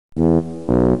Hello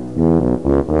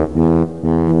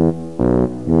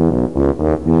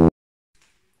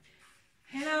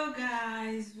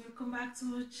guys, welcome back to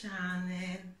our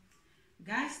channel.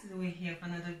 Guys, today we're here for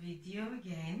another video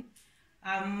again.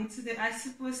 Today I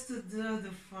supposed to do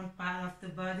the front part of the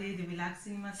body, the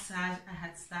relaxing massage I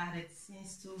had started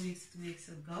since 2 weeks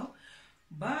ago.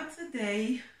 But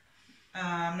today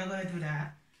I'm not gonna do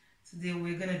that. Today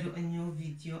we're gonna do a new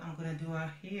video. I'm gonna do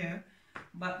her hair.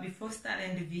 But before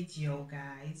starting the video,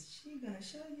 guys, she's gonna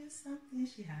show you something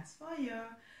she has for you.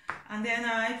 And then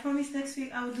I promise next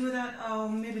week I'll do that,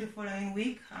 maybe the following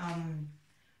week,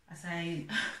 as I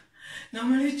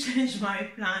normally change my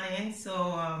planning.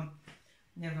 So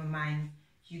never mind,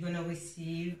 you're gonna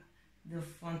receive the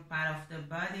front part of the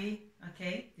body,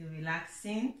 okay, the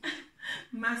relaxing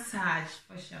massage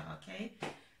for sure, okay.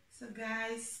 So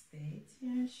guys, stay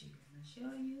tuned, she's gonna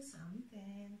show you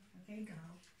something, okay, go.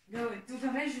 Donc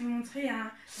en fait je vais vous montrer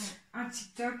un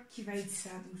TikTok qui va être ça,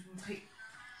 donc je vais vous montrer.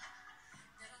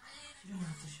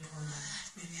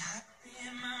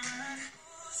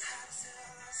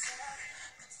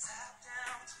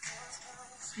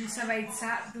 Donc ça va être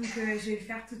ça, donc je vais le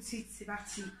faire tout de suite, c'est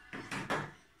parti.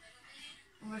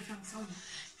 On va le faire ensemble.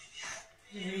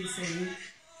 Je vais essayer.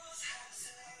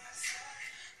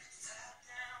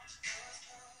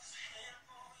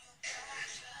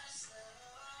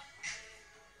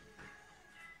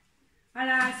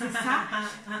 Voilà, c'est ça.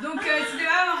 Donc c'était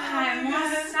pas vraiment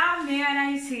ça, mais elle a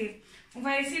essayé. On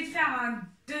va essayer de faire un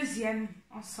deuxième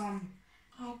ensemble.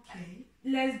 Ok.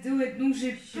 Let's do it. Donc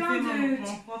j'ai plein de...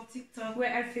 mon propre TikTok. Ouais,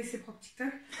 elle fait ses propres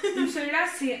TikTok. Donc celui-là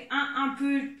c'est un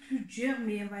peu plus dur,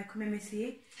 mais on va quand même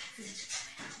essayer.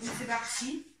 Donc c'est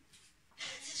parti.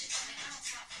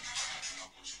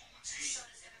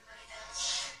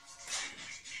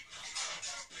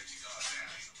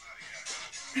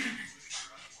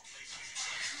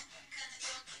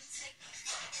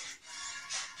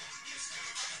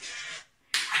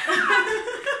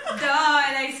 Non,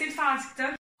 elle a essayé de faire un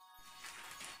TikTok.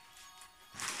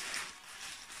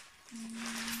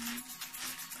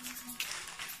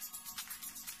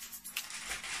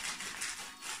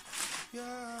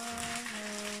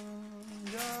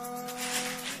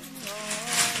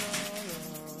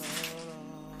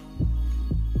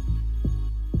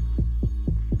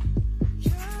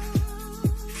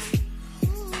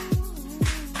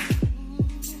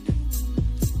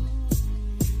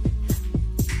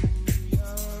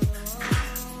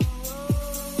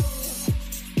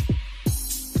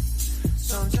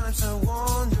 Sometimes I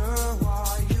wonder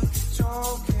why you keep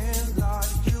talking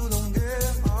like you don't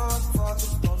give a fuck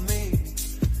about me.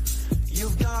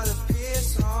 You've got a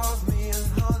piece of me, and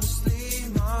honestly,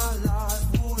 my life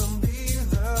wouldn't be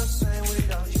the same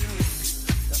without you.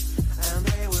 And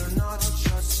they were not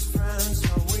just friends,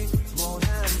 are we more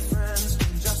than friends? We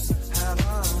just have a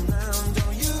man,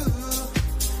 don't you?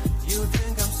 You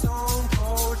think I'm stone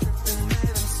cold, tripping, and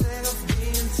I'm sick of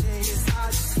being teased. I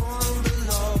just want to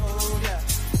belong, yeah.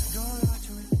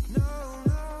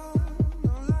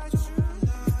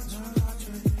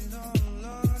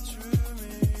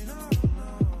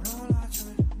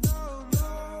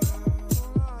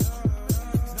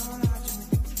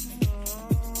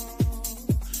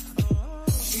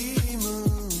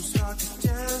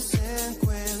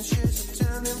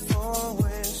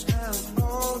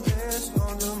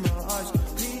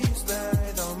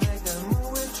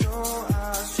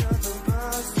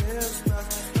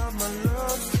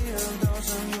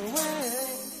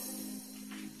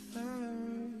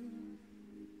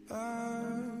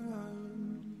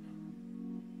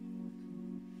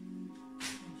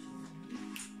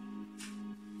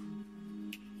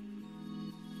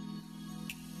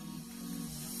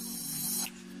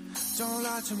 Don't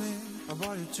lie to me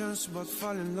about your chance about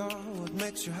falling in love. What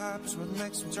makes you happy is what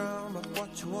makes you drown. But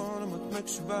what you want and what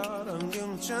makes you bad. I'm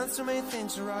giving a chance to make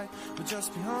things right, but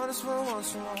just be honest for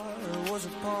once in a while. It was a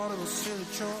part of a silly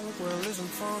joke. Well, isn't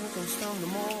fun, it comes down to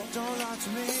more. Don't lie to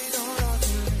me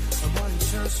about your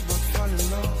chance about falling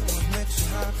in love. What makes you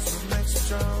happy is what makes you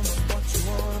drown. But what you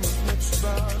want and what makes you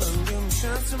bad. I'm giving a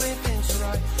chance to make things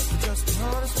right, but just be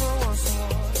honest for once in a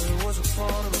while. It was a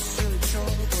part of a silly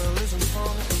joke. Well, isn't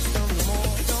fun, it comes down to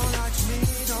more. Don't lie to me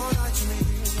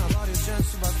about your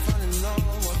chance about falling in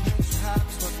love. What makes you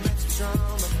happy, what makes you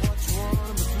drown. But what you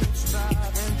want, what makes you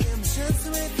bad. And give me a chance to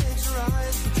make things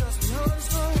right, but just be honest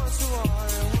for once in a while.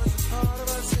 It was a part of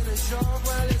a silly joke.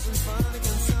 Well, isn't fun, it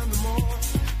can sound more.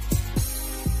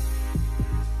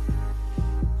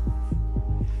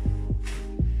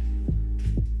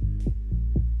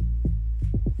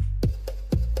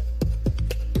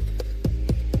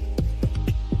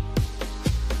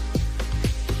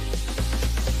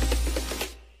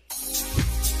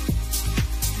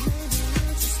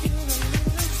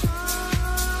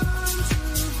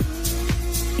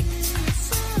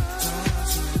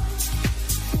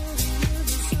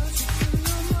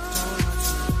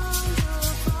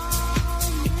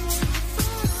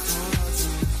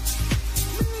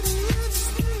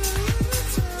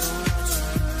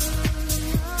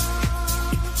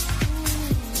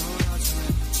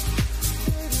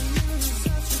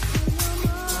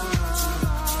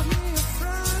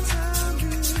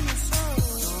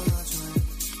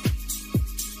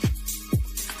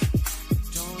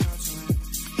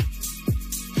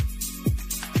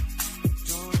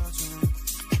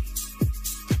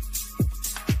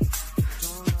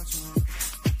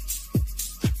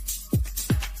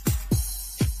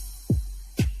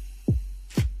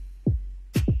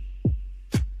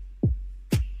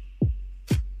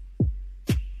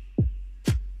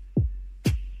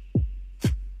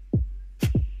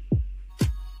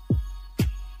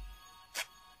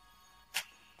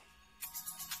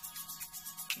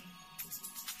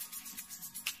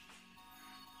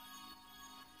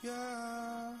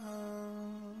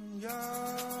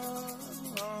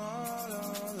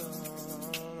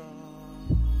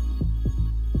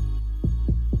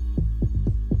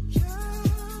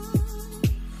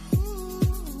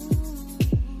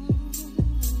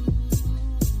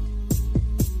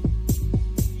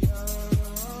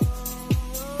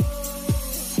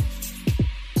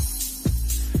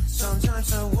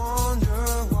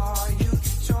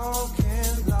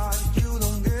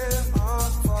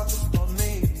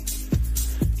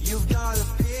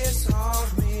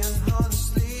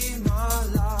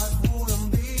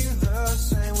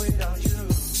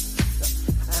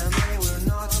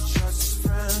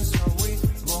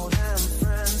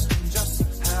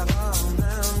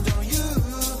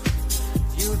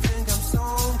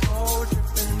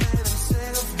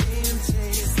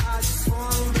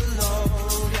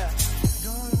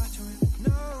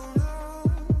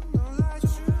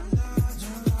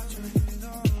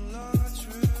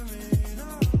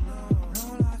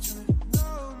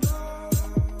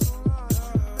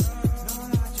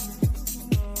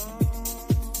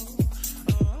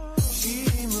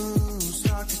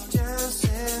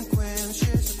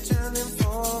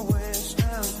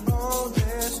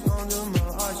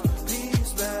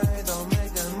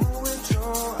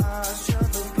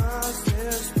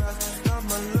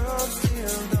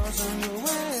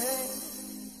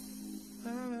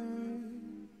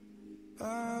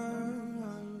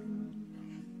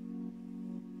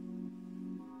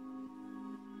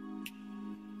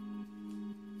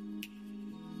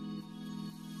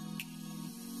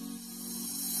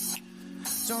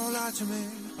 Don't lie to me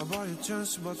about your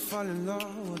chance about falling in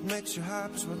love. What makes you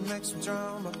happy is what makes you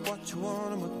drown. But what you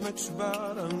want and what makes you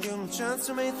bad. I'm giving a chance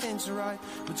to make things right,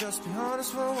 but just be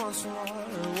honest for once in a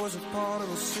while. It was a part of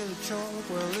a silly joke.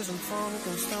 Well, isn't fun, it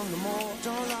can stand no more.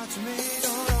 Don't lie to me,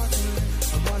 don't lie to me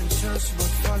about your chance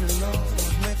about falling in love.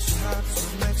 What makes you happy is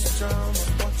what makes you drown.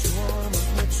 But what you want and what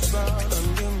makes you bad. I'm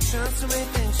giving a chance to make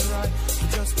things right, but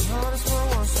just be honest for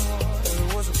once in a while. It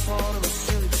was a part of a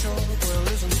silly joke. Well,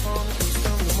 isn't fun, it can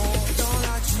stand no more. Don't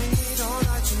lie to me, don't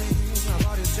lie to me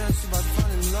about your chance about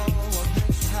falling in love. What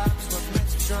makes you happy, what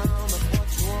makes you drown. But what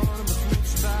you want and what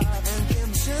makes you bad. And give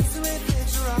me a chance to make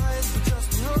things right, but just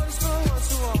be honest for once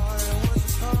in a while. It was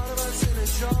a part of a silly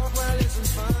joke. Well, isn't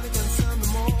fun, it can stand no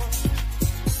more.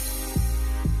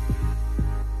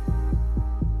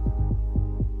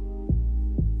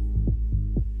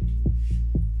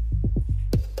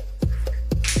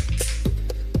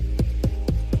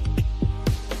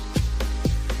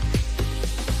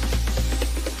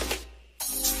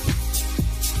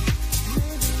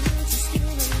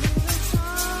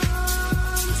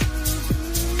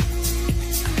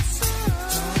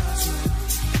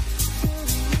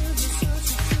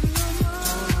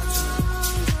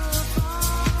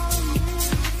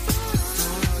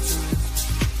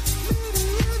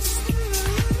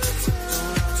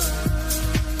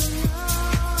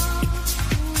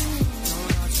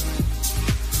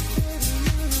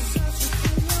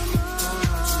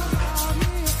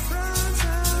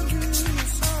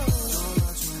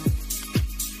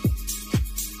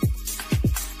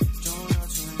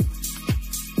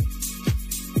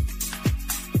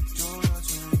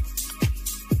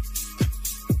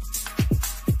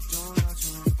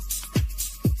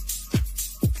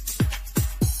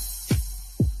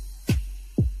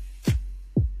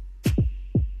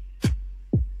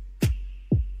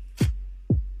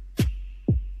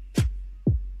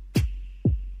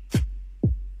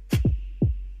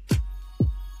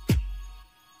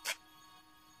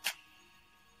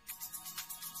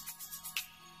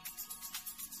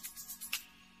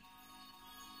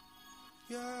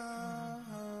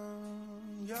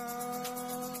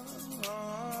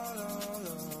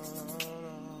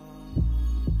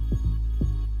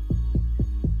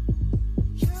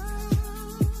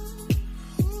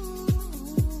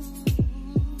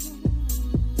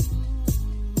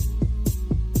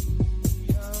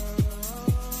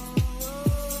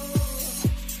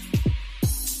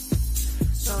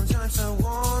 Sometimes I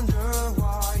wonder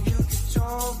why you keep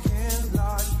talking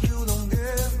like you don't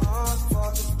give a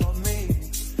fuck about me.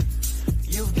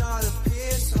 You've got a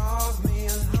piece of me,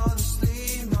 and honestly,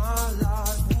 my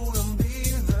life wouldn't be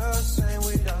the same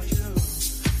without you.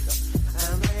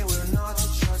 And maybe we're not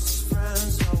just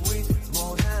friends, but we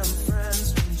more than friends.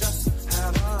 We just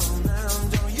have a man,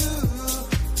 don't you?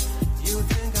 You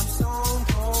think I'm stone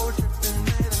cold, tripping,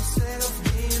 made himself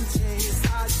being teased. I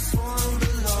just wanna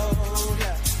below,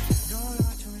 yeah. Don't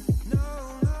lie to me, no,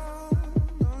 no,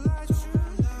 don't lie to me,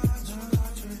 don't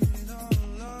lie to me, don't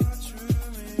lie to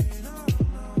me, no,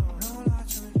 no, don't lie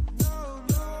to me, no,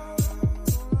 no,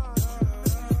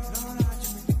 don't lie to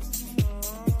me,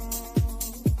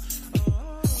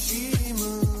 She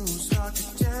moves like a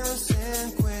dancing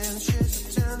queen. She's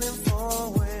attending for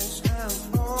wings and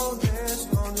all this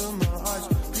under my eyes.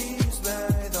 Please,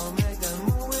 babe, don't make that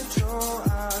move with your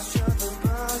eyes. Shut the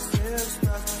past is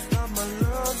past, but my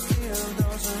love still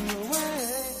doesn't away.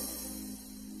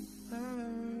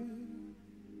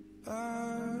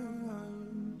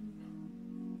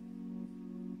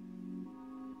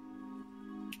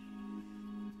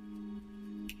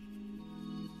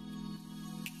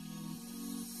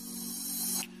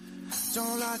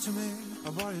 Don't lie to me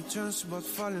about your chance about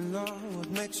falling in love.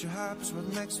 What makes you happy is what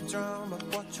makes you drown. But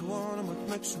what you want and what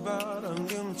makes you bad. I'm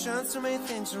giving a chance to make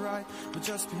things right, but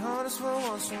just be honest for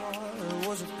once in a while. It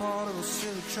was a part of a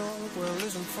silly joke. Well,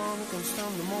 isn't fun, it can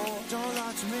stand no more. Don't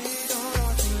lie to me, don't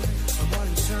lie to me about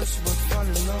your chance about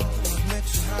falling in love. What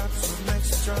makes you happy is what makes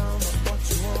you drown. But what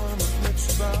you want and what makes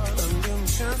you bad. I'm giving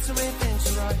a chance to make things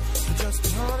right, but just be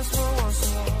honest for once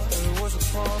in a while. It was a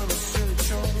part of a silly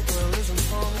joke. Well, isn't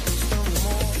fun, it can stand no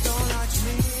more. Don't lie to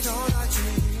me, don't lie to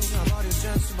me about your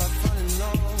chance about falling in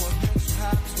love. What makes you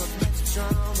happy is what makes you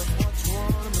drown. But what you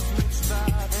want and what makes you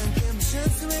bad. And give me a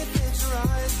chance to make things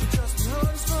right, but just be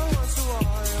honest for once in a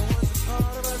while. It was a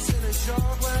part of a silly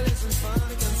joke. Well, isn't fun,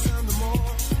 it can stand no more.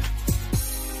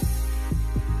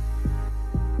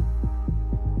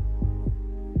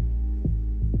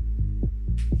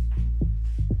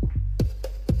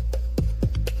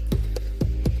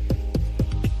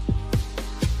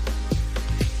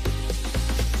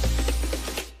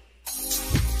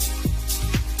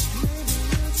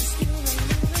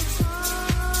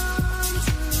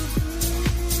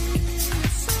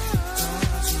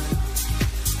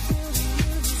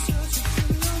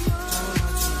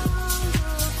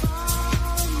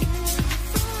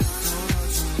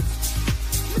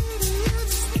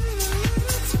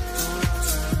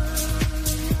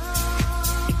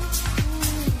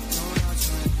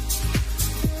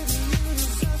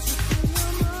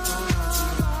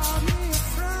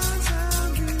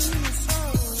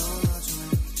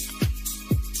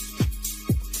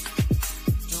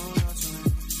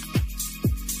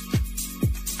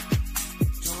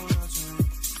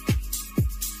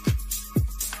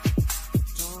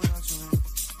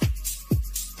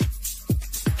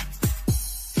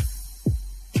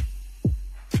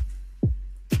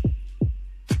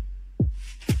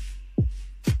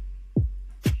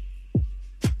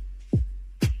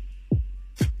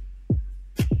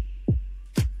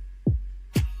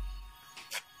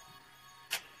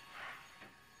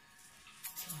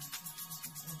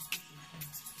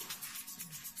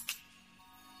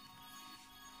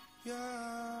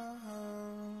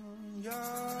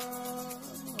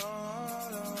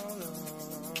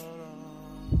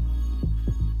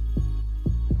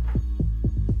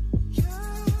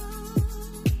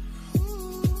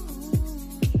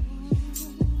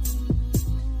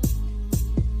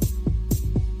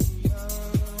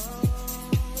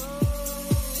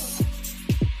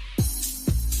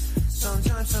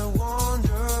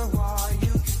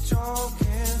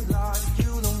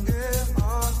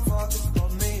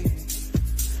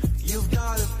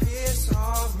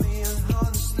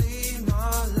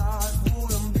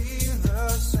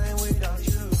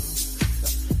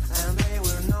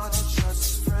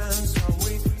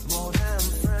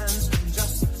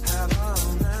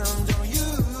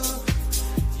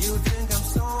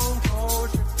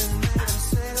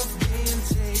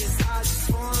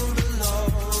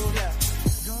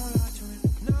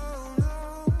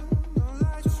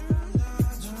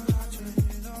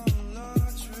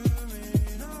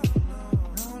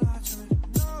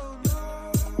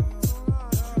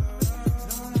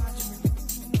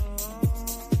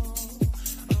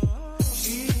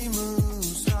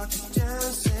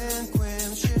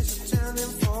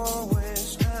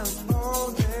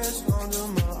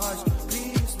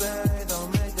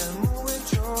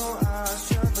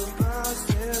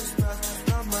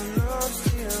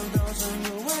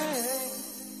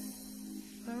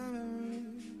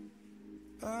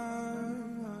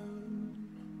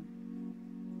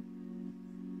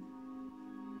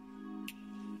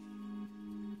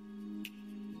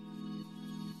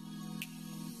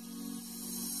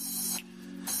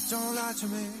 Don't lie to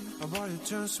me about your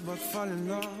turns, about falling in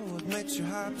love. What makes you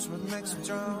happy is what makes you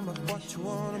drown. But what you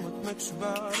want and what makes you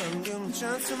bad. I'm giving a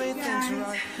chance to make things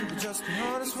right. But just be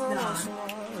honest for once in a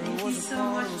while. It was a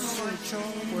part of a silly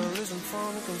chore. Well, it isn't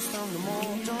fun, it comes down the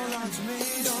more. Don't lie to me,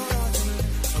 don't lie to me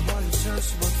about your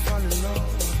turns, about falling in love.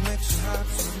 What makes you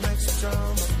happy is what makes you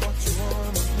drown. But what you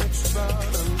want and what makes you bad.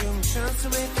 I'm giving a chance to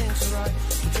make things right.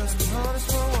 But just be honest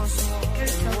for once in a while.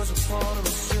 It was a part of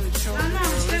a silly chore. Well,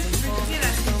 it isn't fun, it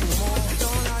comes down the more.